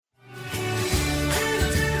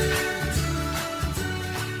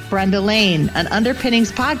Brenda Lane, an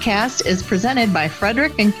Underpinnings podcast, is presented by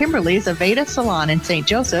Frederick and Kimberly's Aveda Salon in St.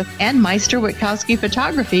 Joseph and Meister Witkowski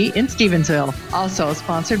Photography in Stevensville. Also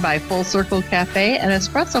sponsored by Full Circle Cafe and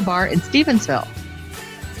Espresso Bar in Stevensville.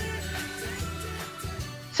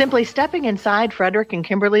 Simply stepping inside Frederick and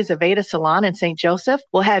Kimberly's Aveda Salon in St. Joseph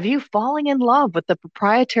will have you falling in love with the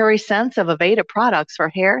proprietary scents of Aveda products for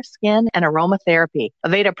hair, skin, and aromatherapy.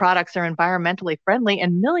 Aveda products are environmentally friendly,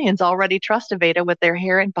 and millions already trust Aveda with their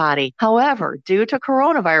hair and body. However, due to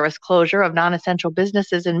coronavirus closure of non-essential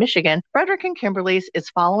businesses in Michigan, Frederick and Kimberly's is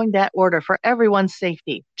following that order for everyone's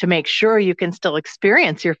safety. To make sure you can still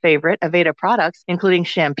experience your favorite Aveda products, including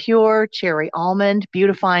Shampure, Cherry Almond,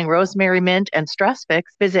 Beautifying Rosemary Mint, and Stress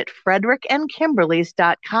Fix, visit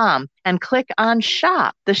frederickandkimberlys.com and click on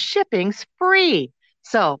Shop. The shipping's free.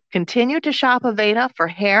 So continue to shop Aveda for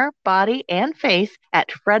hair, body, and face at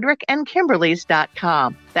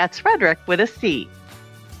frederickandkimberlys.com. That's Frederick with a C.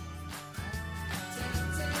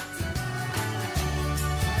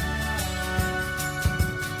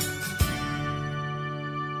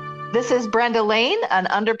 This is Brenda Lane, an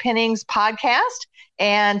Underpinnings podcast.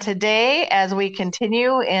 And today, as we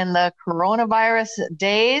continue in the coronavirus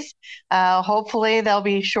days, hopefully they'll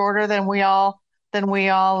be shorter than we all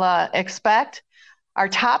expect. Our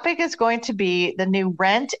topic is going to be the new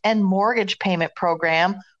rent and mortgage payment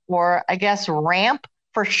program, or I guess RAMP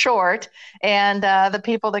for short. And the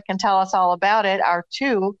people that can tell us all about it are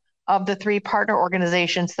two of the three partner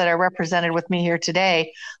organizations that are represented with me here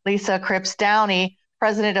today: Lisa Cripps Downey,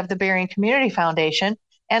 president of the Berrien Community Foundation,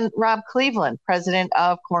 and Rob Cleveland, president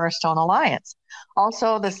of Cornerstone Alliance.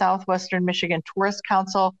 Also, the Southwestern Michigan Tourist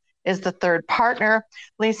Council is the third partner.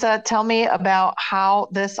 Lisa, tell me about how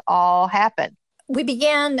this all happened. We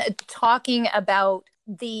began talking about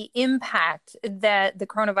the impact that the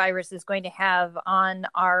coronavirus is going to have on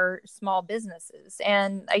our small businesses.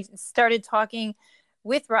 And I started talking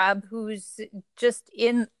with Rob, who's just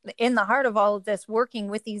in the heart of all of this, working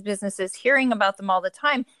with these businesses, hearing about them all the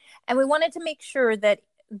time. And we wanted to make sure that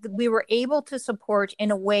we were able to support in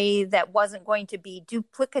a way that wasn't going to be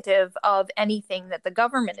duplicative of anything that the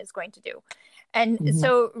government is going to do. And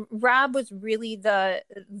so Rob was really the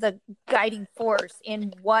guiding force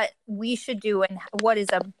in what we should do and what is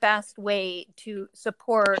a best way to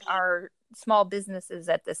support our small businesses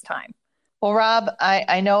at this time. Well, Rob,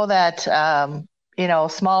 I know that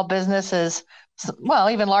small businesses, well,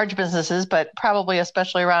 even large businesses, but probably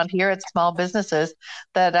especially around here, it's small businesses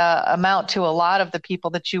that amount to a lot of the people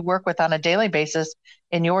that you work with on a daily basis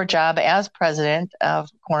in your job as president of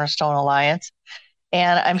Cornerstone Alliance.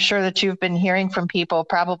 And I'm sure that you've been hearing from people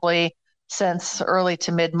probably since early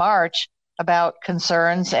to mid-March about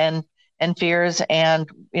concerns and fears and,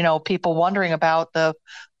 people wondering about the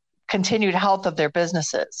continued health of their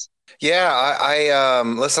businesses. Yeah, I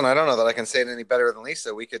listen, I don't know that I can say it any better than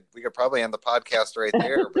Lisa. We could probably end the podcast right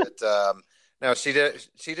there, but no, she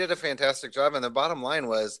did a fantastic job. And the bottom line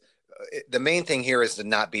was the main thing here is to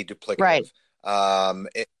not be duplicative. Right.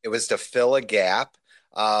 It was to fill a gap.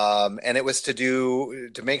 And it was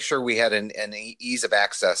to make sure we had an ease of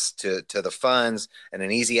access to the funds and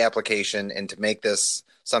an easy application, and to make this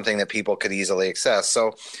something that people could easily access.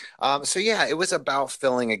 So yeah, it was about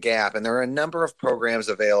filling a gap, and there are a number of programs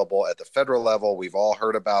available at the federal level. We've all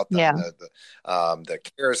heard about them, yeah. the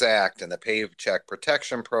CARES Act and the Paycheck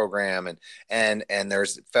Protection Program, and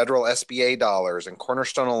there's federal SBA dollars, and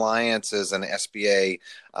Cornerstone Alliance is an SBA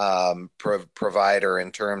provider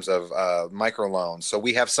in terms of microloans. So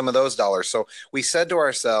we have some of those dollars. So we said to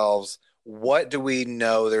ourselves, what do we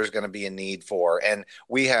know there's going to be a need for? And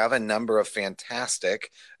we have a number of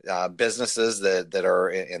fantastic businesses that are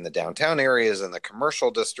in the downtown areas and the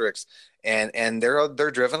commercial districts, and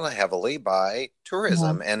they're driven heavily by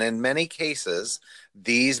tourism. Mm-hmm. And in many cases,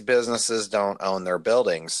 these businesses don't own their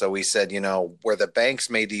buildings. So we said, where the banks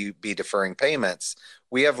may be deferring payments,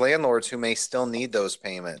 we have landlords who may still need those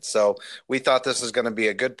payments. So we thought this was going to be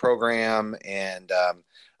a good program, and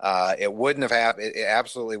it wouldn't have happened. It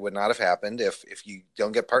absolutely would not have happened if you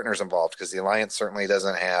don't get partners involved, because the Alliance certainly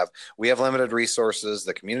doesn't have. We have limited resources.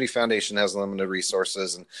 The Community Foundation has limited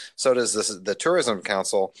resources, and so does the Tourism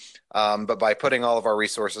Council. But by putting all of our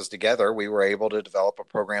resources together, we were able to develop a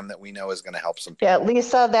program that we know is going to help some people. Yeah,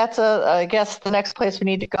 Lisa, that's I guess the next place we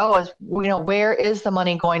need to go is, where is the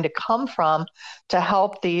money going to come from to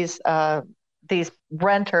help these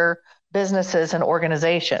renter businesses and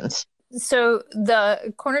organizations? So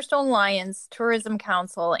the Cornerstone Alliance, Tourism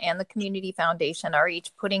Council, and the Community Foundation are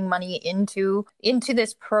each putting money into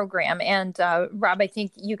this program. And Rob, I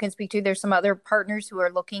think you can speak to. There's some other partners who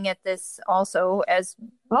are looking at this also as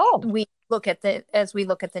we look at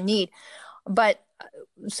the need. But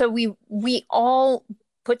so we all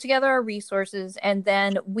put together our resources, and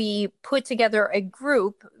then we put together a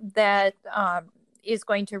group that is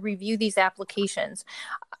going to review these applications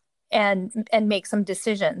and make some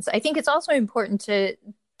decisions. I think it's also important to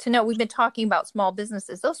know we've been talking about small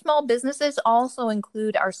businesses. Those small businesses also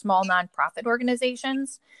include our small nonprofit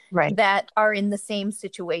organizations Right. that are in the same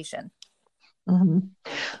situation. Mm-hmm.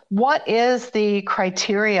 What is the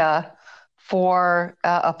criteria for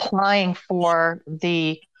applying for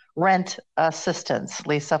the rent assistance,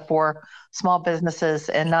 Lisa, for small businesses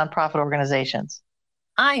and nonprofit organizations?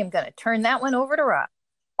 I am going to turn that one over to Rob.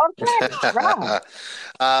 Okay, Rob.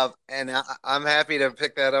 And I'm happy to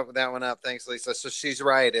pick that one up. Thanks, Lisa. So she's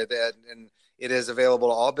right. And it is available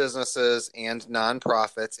to all businesses and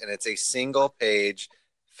nonprofits, and it's a single page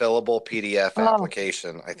fillable PDF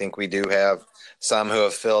application. I think we do have some who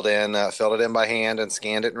have filled it in by hand and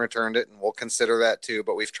scanned it and returned it, and we'll consider that too.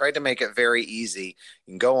 But we've tried to make it very easy.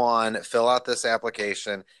 You can go on, fill out this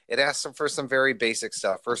application. It asks for some very basic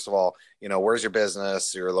stuff. First of all, where's your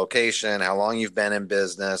business, your location, how long you've been in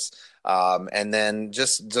business, and then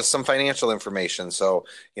just some financial information. So,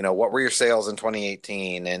 what were your sales in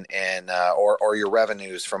 2018 or your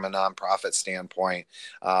revenues from a nonprofit standpoint?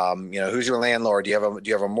 Who's your landlord? Do you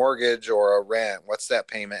have a mortgage or a rent? What's that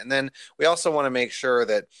payment? And then we also want to make sure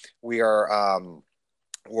that we are,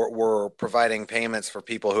 we're providing payments for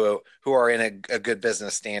people who are in a good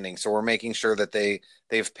business standing. So we're making sure that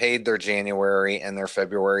they've paid their January and their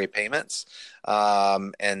February payments.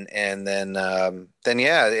 And then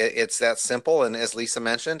yeah, it's that simple. And as Lisa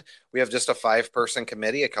mentioned, we have just a 5-person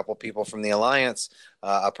committee, a couple people from the Alliance,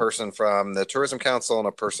 a person from the Tourism Council, and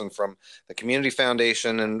a person from the Community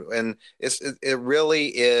Foundation. And it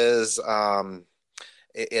really is,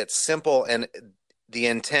 it's simple. And the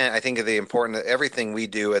intent, I think, of the important, everything we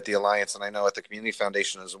do at the Alliance, and I know at the Community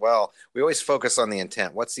Foundation as well, we always focus on the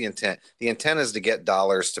intent. What's the intent? The intent is to get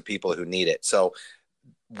dollars to people who need it. So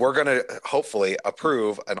we're going to hopefully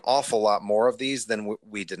approve an awful lot more of these than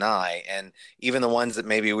we deny. And even the ones that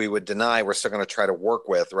maybe we would deny, we're still going to try to work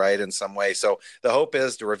with, right, in some way. So the hope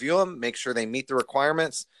is to review them, make sure they meet the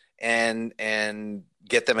requirements, and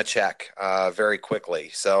get them a check very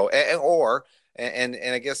quickly. So, and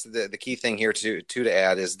I guess the key thing here to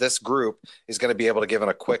add is this group is going to be able to give it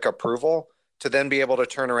a quick approval to then be able to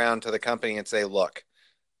turn around to the company and say, look,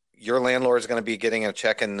 your landlord is going to be getting a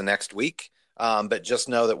check in the next week, but just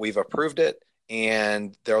know that we've approved it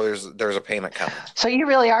and there's a payment coming. So you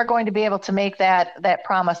really are going to be able to make that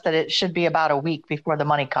promise that it should be about a week before the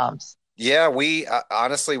money comes. Yeah, we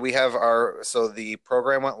honestly, we have so the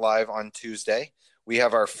program went live on Tuesday. We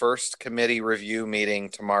have our first committee review meeting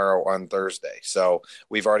tomorrow on Thursday. So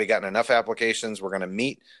we've already gotten enough applications. We're going to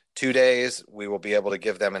meet 2 days. We will be able to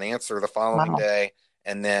give them an answer the following day,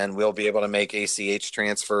 and then we'll be able to make ACH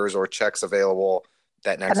transfers or checks available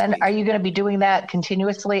that next week. And then are you going to be doing that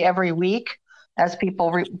continuously every week as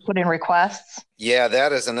people put in requests? Yeah,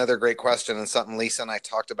 that is another great question, and something Lisa and I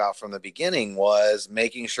talked about from the beginning was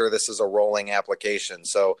making sure this is a rolling application.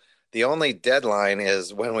 So the only deadline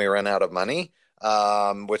is when we run out of money.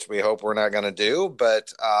 Which we hope we're not going to do,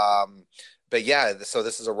 but yeah, so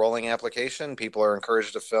this is a rolling application. People are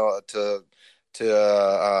encouraged to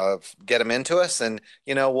get them into us, and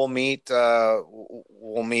we'll meet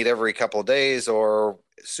every couple of days or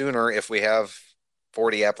sooner if we have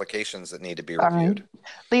 40 applications that need to be reviewed.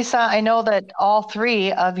 Lisa, I know that all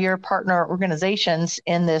 3 of your partner organizations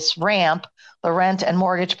in this RAMP, the Rent and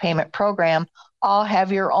Mortgage Payment Program, all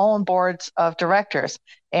have your own boards of directors.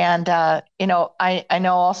 And, I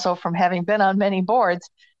know also from having been on many boards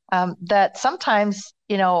that sometimes,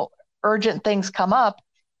 urgent things come up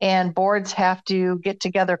and boards have to get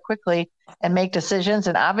together quickly and make decisions.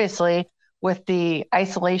 And obviously with the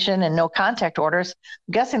isolation and no contact orders,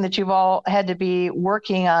 I'm guessing that you've all had to be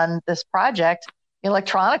working on this project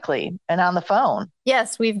electronically and on the phone.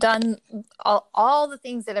 Yes, we've done all the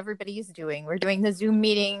things that everybody is doing. We're doing the Zoom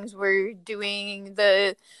meetings. We're doing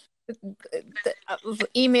the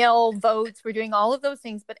email votes. We're doing all of those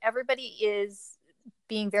things, but everybody is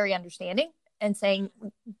being very understanding and saying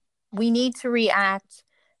we need to react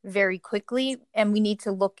very quickly, and we need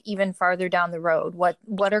to look even farther down the road.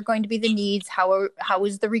 What are going to be the needs? How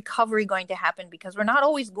is the recovery going to happen? Because we're not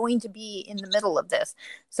always going to be in the middle of this.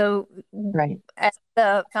 So right. At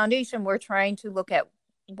the foundation, we're trying to look at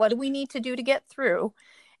what do we need to do to get through,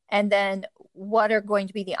 and then what are going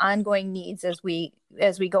to be the ongoing needs as we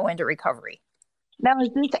go into recovery. Now, is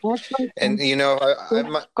this actually? And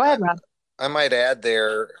go ahead, Rob. I might add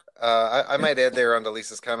there. I might add there onto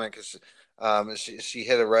Lisa's comment because she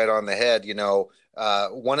hit it right on the head.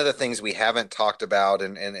 one of the things we haven't talked about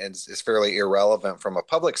and is fairly irrelevant from a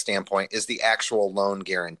public standpoint is the actual loan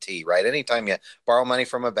guarantee, right? Anytime you borrow money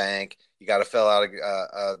from a bank, you got to fill out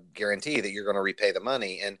a guarantee that you're going to repay the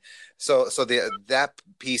money. And so that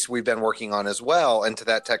piece we've been working on as well. And to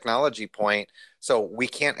that technology point, so we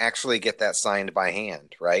can't actually get that signed by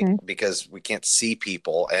hand, right? Mm-hmm. Because we can't see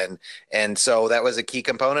people. And so that was a key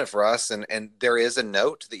component for us. And there is a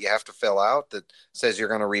note that you have to fill out that says you're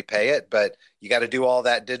going to repay it, but you got to do all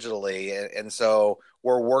that digitally. And so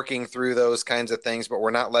we're working through those kinds of things, but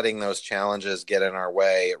we're not letting those challenges get in our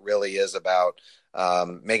way. It really is about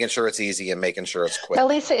making sure it's easy and making sure it's quick. Now,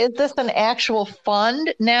 Lisa, is this an actual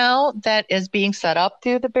fund now that is being set up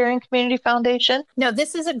through the Berrien Community Foundation? No,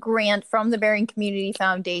 this is a grant from the Berrien Community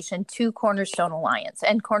Foundation to Cornerstone Alliance,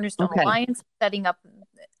 and Cornerstone Alliance is setting up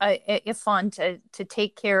a fund to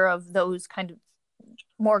take care of those kind of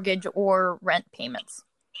mortgage or rent payments.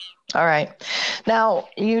 All right. Now,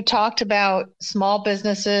 you talked about small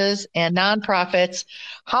businesses and nonprofits.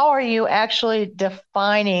 How are you actually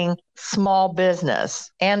defining small business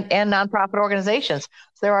and nonprofit organizations?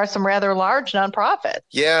 There are some rather large nonprofits.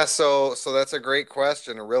 Yeah, so that's a great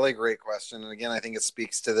question, a really great question. And again, I think it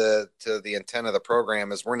speaks to the intent of the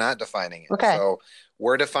program is we're not defining it. Okay. So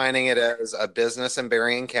we're defining it as a business in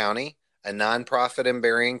Berrien County, a nonprofit in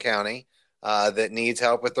Berrien County, that needs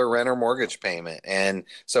help with their rent or mortgage payment. And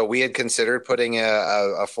so we had considered putting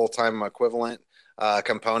a full-time equivalent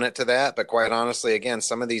component to that. But quite honestly, again,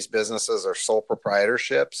 some of these businesses are sole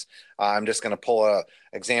proprietorships. I'm just going to pull an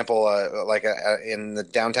example in the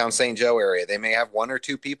downtown St. Joe area. They may have one or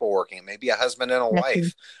two people working, maybe a husband and a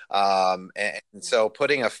wife. And so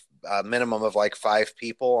putting a minimum of like 5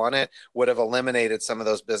 people on it would have eliminated some of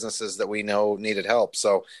those businesses that we know needed help.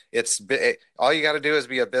 So all you got to do is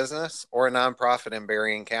be a business or a nonprofit in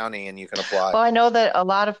Berrien County and you can apply. Well, I know that a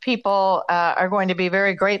lot of people are going to be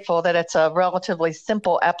very grateful that it's a relatively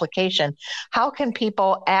simple application. How can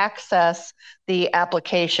people access the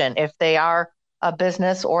application if they are a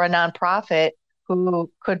business or a nonprofit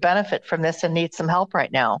who could benefit from this and need some help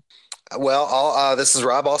right now? Well, this is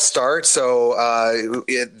Rob. I'll start. So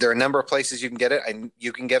there are a number of places you can get it.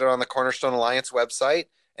 You can get it on the Cornerstone Alliance website,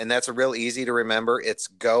 and that's a real easy to remember. It's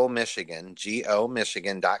Go Michigan,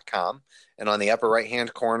 GOMichigan.com. And on the upper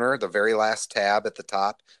right-hand corner, the very last tab at the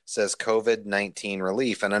top says COVID-19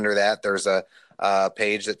 relief. And under that, there's a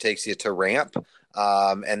page that takes you to RAMP.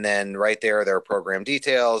 And then right there are program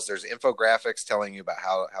details. There's infographics telling you about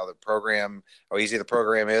how easy the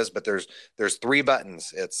program is. But there's 3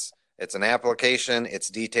 buttons. It's an application, it's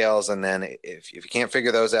details, and then if you can't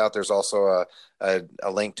figure those out, there's also a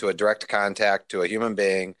link to a direct contact to a human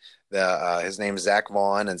being. His name is Zach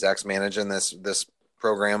Vaughn, and Zach's managing this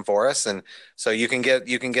program for us. And so you can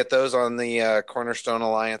get those on the Cornerstone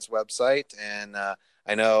Alliance website. And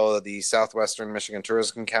I know the Southwestern Michigan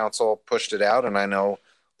Tourism Council pushed it out, and I know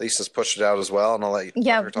Lisa's pushed it out as well, and I'll let you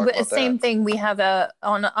talk about that. Same thing. We have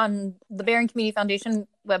on the Berrien Community Foundation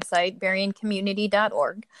website,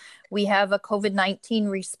 berriencommunity.org. We have a COVID-19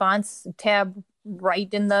 response tab right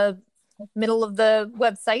in the middle of the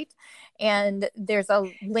website, and there's a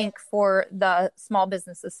link for the small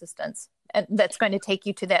business assistance, and that's going to take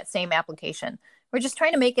you to that same application. We're just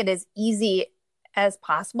trying to make it as easy as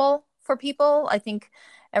possible for people. I think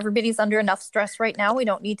everybody's under enough stress right now. We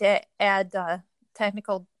don't need to add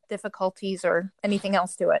technical difficulties or anything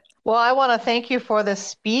else to it. Well, I want to thank you for the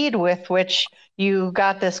speed with which you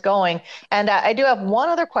got this going. And I do have one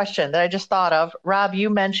other question that I just thought of. Rob, you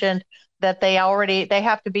mentioned that they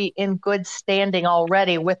have to be in good standing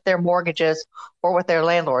already with their mortgages or with their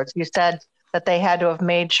landlords. You said that they had to have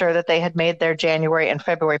made sure that they had made their January and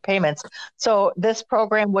February payments. So this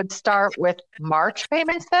program would start with March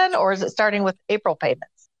payments then, or is it starting with April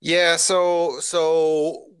payments? Yeah, so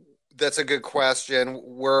that's a good question.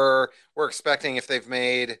 We're expecting if they've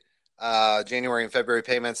made January and February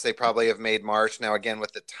payments, they probably have made March. Now, again,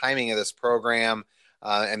 with the timing of this program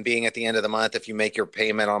and being at the end of the month, if you make your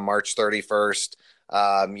payment on March 31st,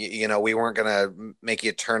 we weren't going to make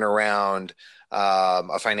you turn around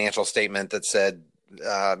a financial statement that said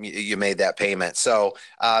you made that payment. So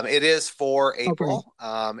it is for April,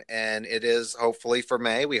 and it is hopefully for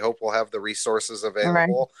May. We hope we'll have the resources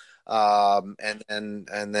available. And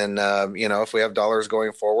then if we have dollars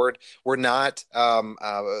going forward, we're not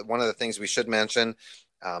one of the things we should mention,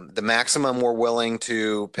 the maximum we're willing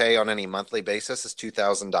to pay on any monthly basis is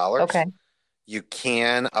 $2,000. Okay. You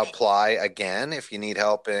can apply again if you need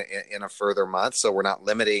help in a further month. So we're not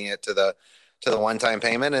limiting it to the one-time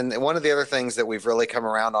payment. And one of the other things that we've really come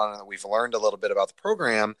around on and that we've learned a little bit about the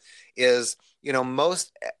program is,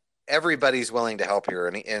 most everybody's willing to help here,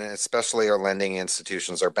 and especially our lending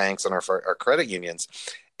institutions, our banks, and our credit unions.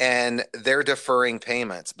 And they're deferring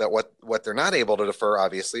payments, but what they're not able to defer,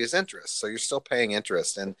 obviously, is interest. So you're still paying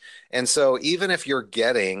interest, and so even if you're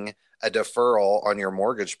getting a deferral on your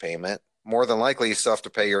mortgage payment, more than likely you still have to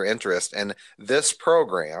pay your interest. And this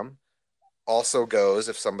program also goes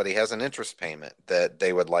if somebody has an interest payment that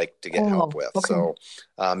they would like to get help with. Okay. So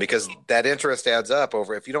because that interest adds up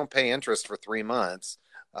over, if you don't pay interest for 3 months,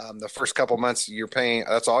 the first couple months you're paying,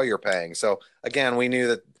 that's all you're paying. So again, we knew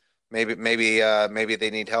that maybe they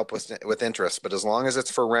need help with interest, but as long as it's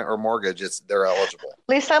for rent or mortgage, they're eligible.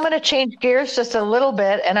 Lisa, I'm going to change gears just a little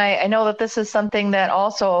bit, and I know that this is something that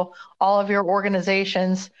also all of your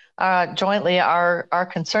organizations jointly are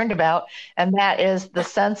concerned about, and that is the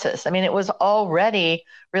census. I mean, it was already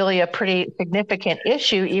really a pretty significant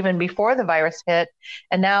issue even before the virus hit,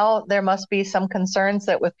 and now there must be some concerns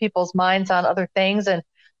that with people's minds on other things and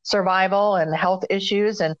survival and health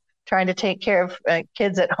issues and trying to take care of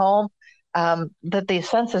kids at home, that the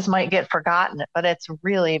census might get forgotten, but it's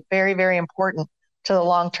really very, very important to the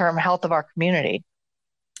long-term health of our community.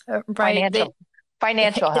 Right.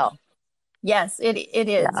 Financial health. Yes, it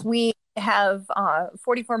is. Yeah. We have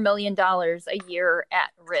 $44 million a year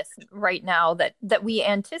at risk right now that we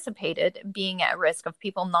anticipated being at risk of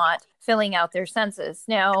people not filling out their census.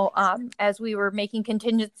 Now, as we were making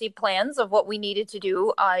contingency plans of what we needed to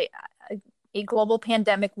do, a global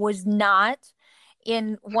pandemic was not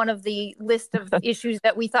in one of the list of issues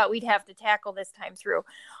that we thought we'd have to tackle this time through.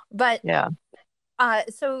 But yeah.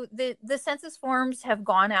 So the census forms have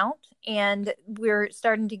gone out, and we're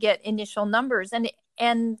starting to get initial numbers.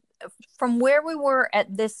 And from where we were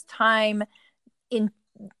at this time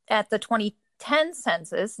at the 2010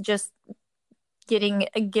 census, just giving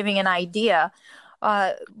an idea,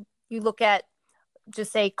 you look at,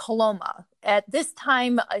 just say, Coloma. At this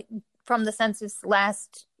time, from the census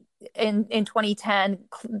last in 2010,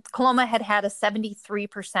 Coloma had a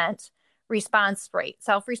 73%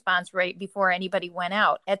 self-response rate before anybody went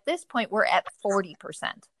out. At this point, we're at 40%.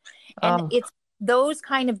 And it's those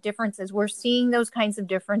kind of differences. We're seeing those kinds of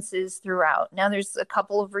differences throughout. Now, there's a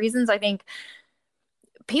couple of reasons. I think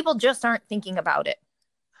people just aren't thinking about it.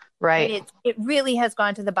 Right. It really has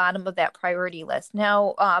gone to the bottom of that priority list.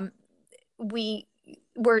 Now,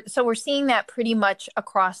 we're seeing that pretty much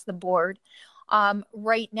across the board.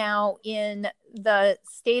 Right now in the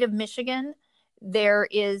state of Michigan, there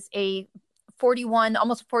is a 41,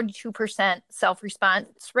 almost 42%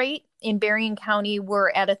 self-response rate. In Berrien County, we're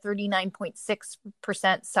at a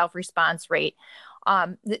 39.6% self-response rate.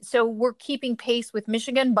 So we're keeping pace with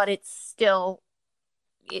Michigan, but it's still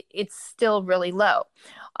really low.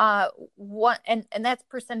 And that's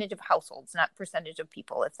percentage of households, not percentage of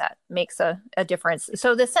people, if that makes a difference.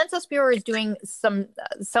 So the Census Bureau is doing some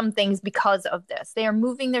things because of this. They are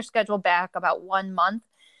moving their schedule back about 1 month.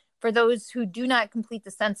 For those who do not complete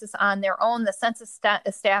the census on their own, the census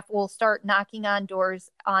staff will start knocking on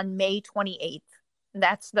doors on May 28th.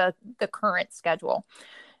 That's the current schedule.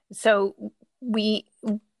 So we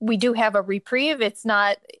do have a reprieve. It's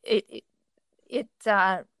not it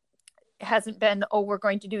hasn't been, we're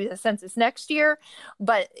going to do the census next year,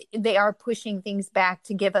 but they are pushing things back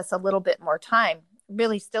to give us a little bit more time.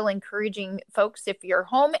 Really still encouraging folks, if you're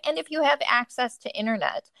home and if you have access to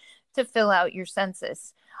internet, to fill out your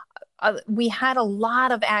census. We had a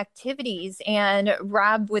lot of activities, and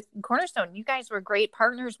Rob with Cornerstone, you guys were great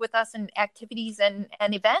partners with us in activities and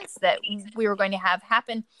events that we were going to have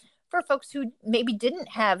happen for folks who maybe didn't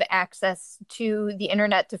have access to the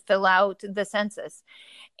internet to fill out the census.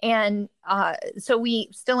 And so we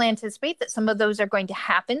still anticipate that some of those are going to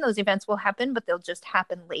happen. Those events will happen, but they'll just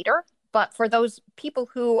happen later. But for those people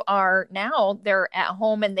who are now, they're at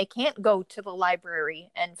home and they can't go to the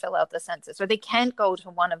library and fill out the census, or they can't go to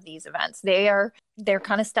one of these events. They're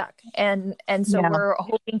kind of stuck. And so we're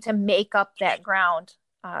hoping to make up that ground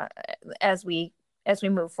as we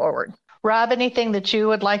move forward. Rob, anything that you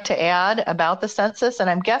would like to add about the census? And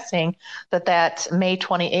I'm guessing that May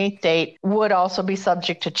 28th date would also be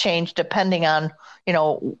subject to change depending on,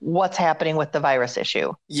 what's happening with the virus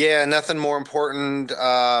issue. Yeah, nothing more important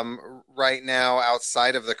right now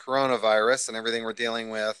outside of the coronavirus and everything we're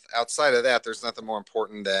dealing with. Outside of that, there's nothing more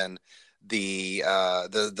important than the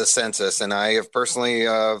census, and I have personally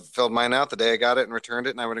filled mine out the day I got it and returned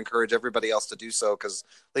it, and I would encourage everybody else to do so, because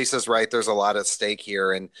Lisa's right, there's a lot at stake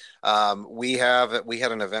here. And we had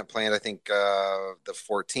an event planned, I think the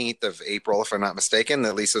 14th of April, if I'm not mistaken,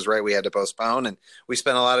 that Lisa's right, we had to postpone, and we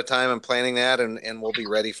spent a lot of time in planning that, and we'll be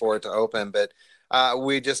ready for it to open. But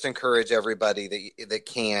we just encourage everybody that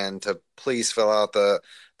can to please fill out the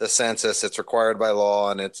census. It's required by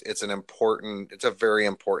law, and it's a very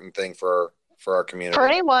important thing for our community. For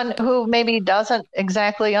anyone who maybe doesn't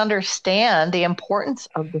exactly understand the importance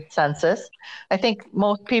of the census, I think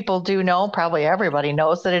most people do know, probably everybody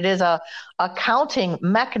knows, that it is a counting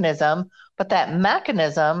mechanism, but that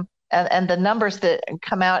mechanism and the numbers that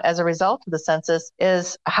come out as a result of the census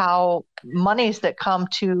is how monies that come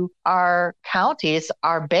to our counties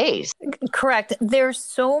are based. Correct. There's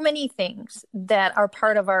so many things that are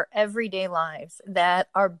part of our everyday lives that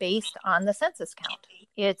are based on the census count.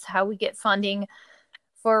 It's how we get funding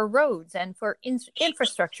for roads and for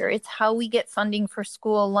infrastructure. It's how we get funding for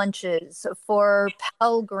school lunches, for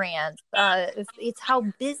Pell Grants. It's how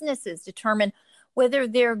businesses determine whether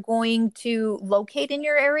they're going to locate in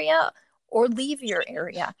your area or leave your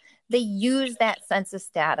area. They use that census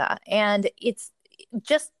data, and it's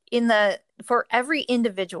just for every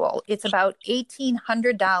individual, it's about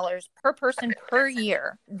 $1,800 per person per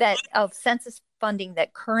year that of census funding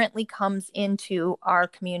that currently comes into our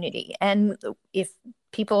community. And if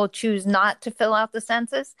people choose not to fill out the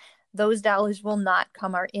census, those dollars will not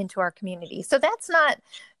come into our community. So that's not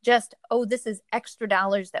just, oh, this is extra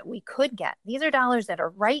dollars that we could get. These are dollars that are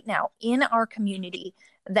right now in our community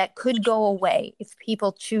that could go away if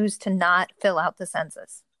people choose to not fill out the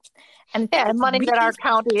census. And money that our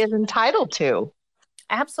county is entitled to.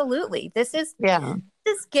 Absolutely. This is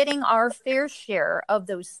getting our fair share of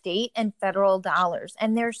those state and federal dollars,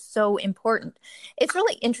 and they're so important. It's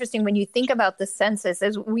really interesting when you think about the census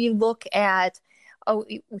as we look at, oh,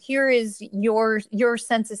 here is your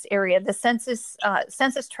census area. The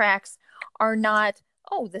census tracts are not,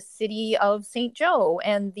 oh, the city of St. Joe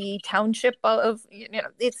and the township of,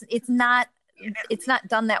 it's not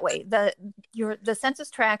done that way. The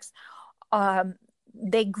census tracts,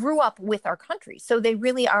 they grew up with our country, so they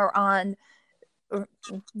really are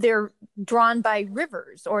they're drawn by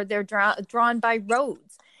rivers, or they're drawn by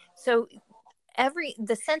roads. So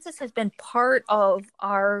the census has been part of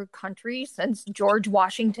our country since George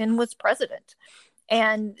Washington was president,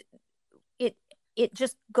 and it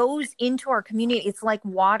just goes into our community. It's like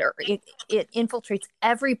water. It infiltrates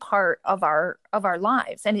every part of our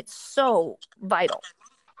lives, and it's so vital.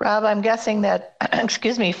 Rob, I'm guessing that,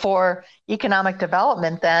 for economic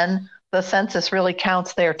development, then the census really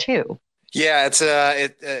counts there too. Yeah,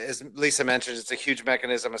 as Lisa mentioned, it's a huge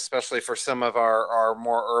mechanism, especially for some of our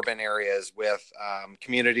more urban areas with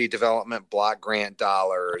community development block grant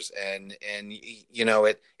dollars, and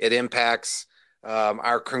it impacts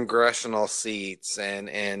our congressional seats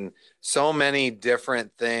and so many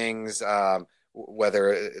different things.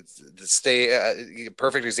 Whether it's the state,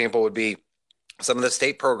 perfect example would be some of the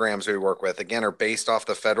state programs we work with, again, are based off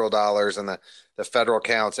the federal dollars and the federal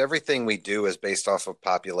counts. Everything we do is based off of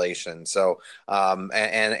population. So,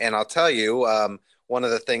 and I'll tell you, one of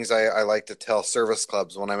the things I like to tell service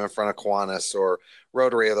clubs when I'm in front of Kiwanis or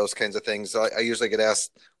Rotary or those kinds of things, I usually get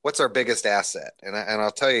asked, what's our biggest asset? And I'll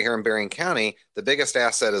tell you, here in Berrien County, the biggest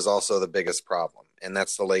asset is also the biggest problem. And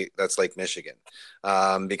that's Lake Michigan,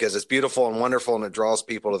 because it's beautiful and wonderful and it draws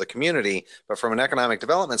people to the community. But from an economic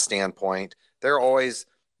development standpoint, they're always,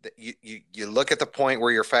 you look at the point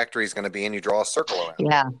where your factory is going to be and you draw a circle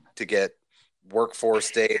around to get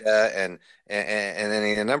workforce data and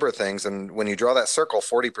a number of things. And when you draw that circle,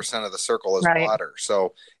 40% of the circle is water.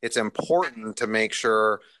 So it's important to make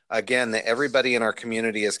sure, again, that everybody in our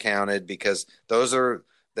community is counted, because those are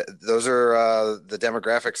the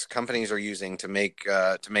demographics companies are using to make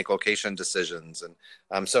location decisions, and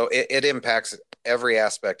so it impacts every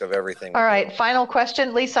aspect of everything. All right, final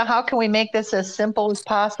question, Lisa. How can we make this as simple as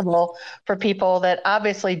possible for people that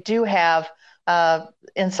obviously do have,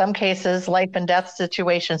 in some cases, life and death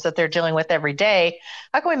situations that they're dealing with every day?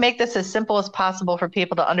 How can we make this as simple as possible for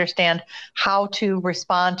people to understand how to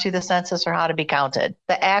respond to the census or how to be counted?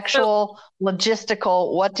 The actual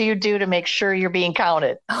logistical, what do you do to make sure you're being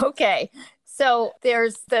counted? Okay. So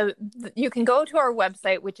you can go to our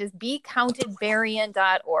website, which is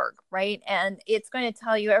becountedberrien.org, right? And it's going to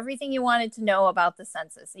tell you everything you wanted to know about the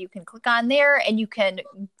census. You can click on there and you can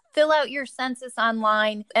fill out your census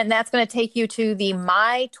online, and that's going to take you to the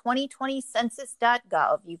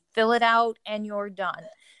my2020census.gov. You fill it out and you're done.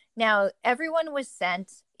 Now, everyone was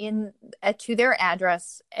sent to their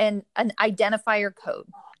address and an identifier code.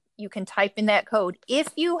 You can type in that code. If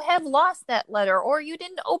you have lost that letter or you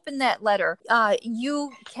didn't open that letter,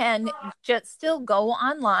 you can just still go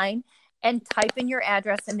online and type in your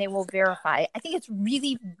address and they will verify. I think it's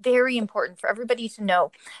really very important for everybody to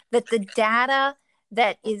know that the data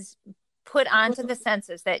that is put onto the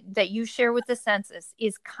census, that you share with the census,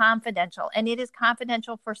 is confidential, and it is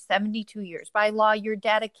confidential for 72 years. By law, your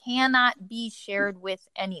data cannot be shared with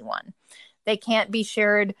anyone. They can't be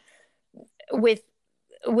shared with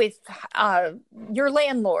your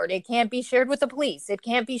landlord. It can't be shared with the police. It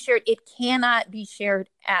can't be shared. It cannot be shared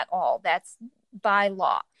at all. That's by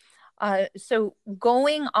law. So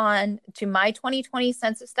going on to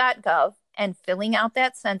my2020census.gov and filling out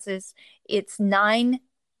that census, it's 9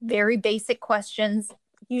 very basic questions,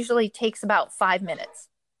 usually takes about 5 minutes,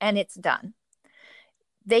 and it's done.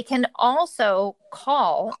 They can also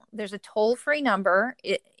call. There's a toll-free number.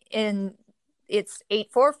 It's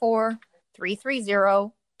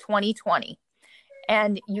 844-330-2020.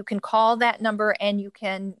 And you can call that number and you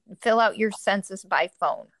can fill out your census by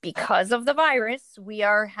phone. Because of the virus, we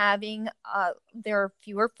are having, there are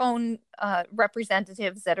fewer phone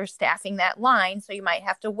representatives that are staffing that line. So you might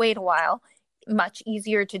have to wait a while. Much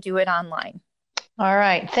easier to do it online. All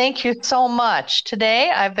right. Thank you so much.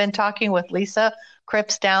 Today, I've been talking with Lisa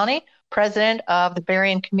Cripps Downey, president of the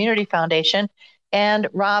Berrien Community Foundation, and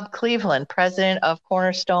Rob Cleveland, president of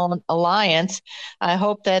Cornerstone Alliance. I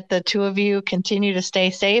hope that the two of you continue to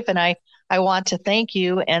stay safe, and I want to thank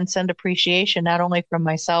you and send appreciation not only from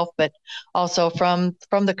myself, but also from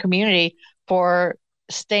the community for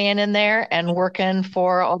staying in there and working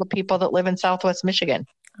for all the people that live in Southwest Michigan.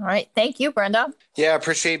 All right. Thank you, Brenda. Yeah,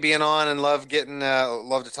 appreciate being on and love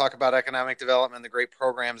to talk about economic development, the great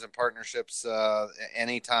programs and partnerships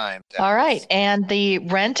anytime. All right. And the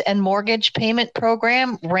rent and mortgage payment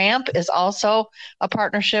program, RAMP, is also a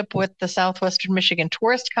partnership with the Southwestern Michigan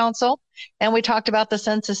Tourist Council. And we talked about the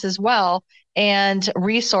census as well. And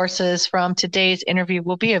resources from today's interview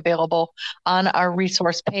will be available on our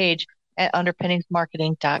resource page at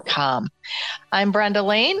underpinningsmarketing.com. I'm Brenda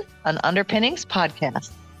Lane on Underpinnings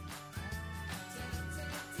Podcast.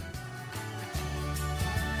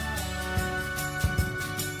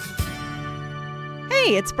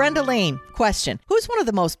 Hey, it's Brenda Lane. Question: who's one of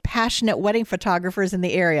the most passionate wedding photographers in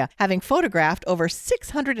the area, having photographed over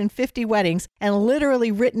 650 weddings and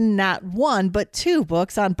literally written not one but 2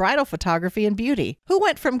 books on bridal photography and beauty? Who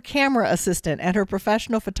went from camera assistant at her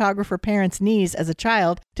professional photographer parents' knees as a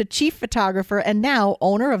child to chief photographer and now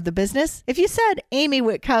owner of the business? If you said Amy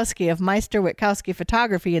Witkowski of Meister Witkowski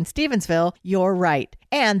Photography in Stevensville, you're right.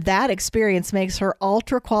 And that experience makes her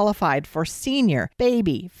ultra qualified for senior,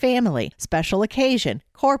 baby, family, special occasion,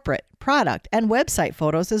 corporate, product, and website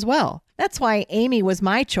photos as well. That's why Amy was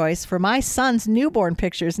my choice for my son's newborn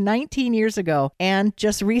pictures 19 years ago and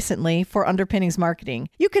just recently for Underpinnings Marketing.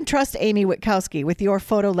 You can trust Amy Witkowski with your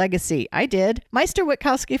photo legacy. I did. Meister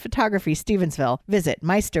Witkowski Photography, Stevensville. Visit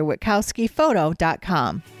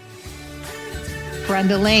meisterwitkowskiphoto.com.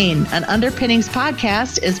 Brenda Lane, an Underpinnings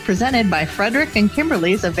podcast, is presented by Frederick and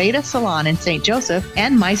Kimberly's Aveda Salon in St. Joseph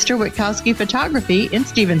and Meister Witkowski Photography in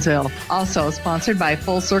Stevensville. Also sponsored by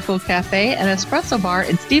Full Circle Cafe and Espresso Bar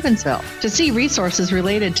in Stevensville. To see resources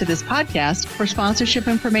related to this podcast, for sponsorship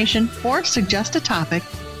information, or suggest a topic,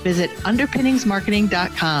 visit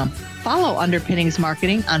underpinningsmarketing.com. Follow Underpinnings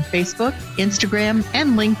Marketing on Facebook, Instagram,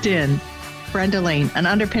 and LinkedIn. Brenda Lane, an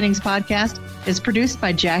Underpinnings podcast, is produced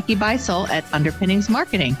by Jackie Beisel at Underpinnings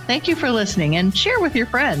Marketing. Thank you for listening and share with your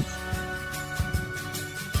friends.